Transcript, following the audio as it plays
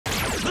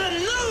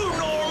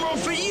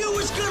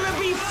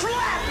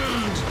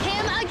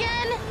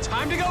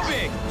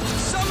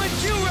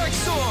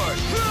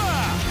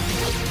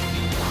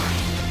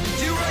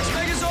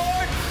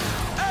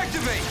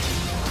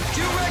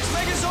T-Rex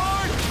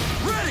Megazord,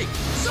 ready!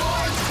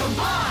 Zords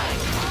combine!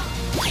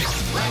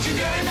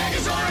 Legendary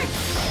Megazord,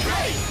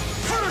 ready!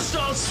 First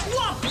I'll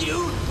swap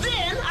you,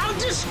 then I'll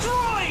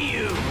destroy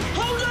you!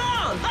 Hold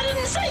on! I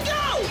didn't say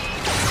go!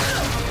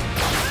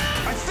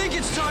 I think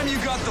it's time you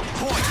got the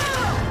point.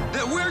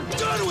 That we're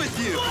done with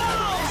you!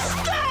 Whoa!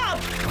 Stop!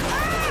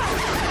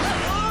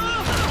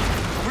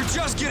 We're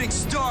just getting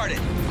started.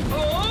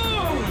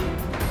 Oh!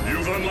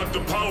 You've unlocked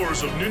the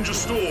powers of Ninja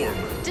Storm.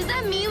 Does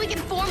that mean we can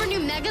form a new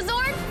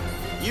Megazord?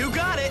 You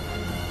got it.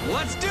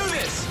 Let's do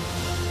this.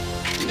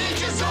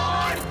 Ninja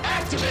Zord,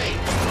 activate!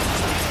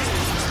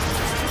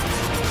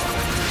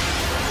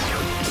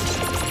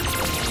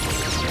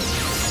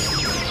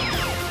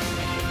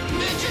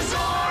 Ninja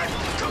Zord,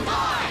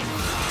 combine!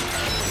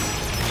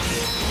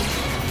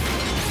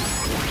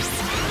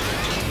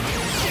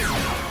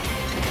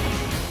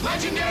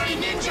 Legendary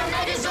Ninja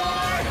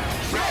Megazord,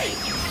 ready!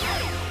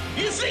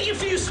 You think a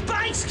few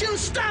spikes can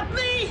stop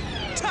me?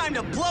 Time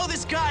to blow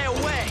this guy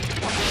away.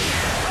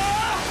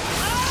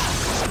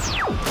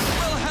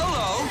 Well,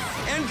 hello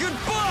and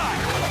goodbye.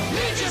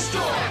 Ninja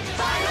Storm,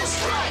 final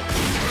strike!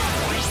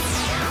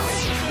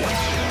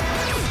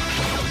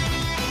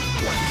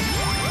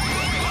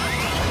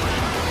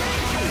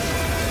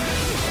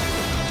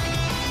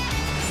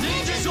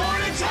 Ninja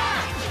Zord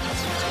attack!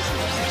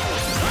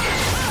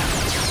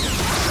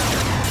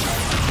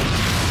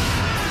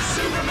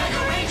 Super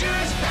Mega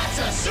Rangers, that's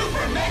a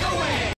Super Mega win!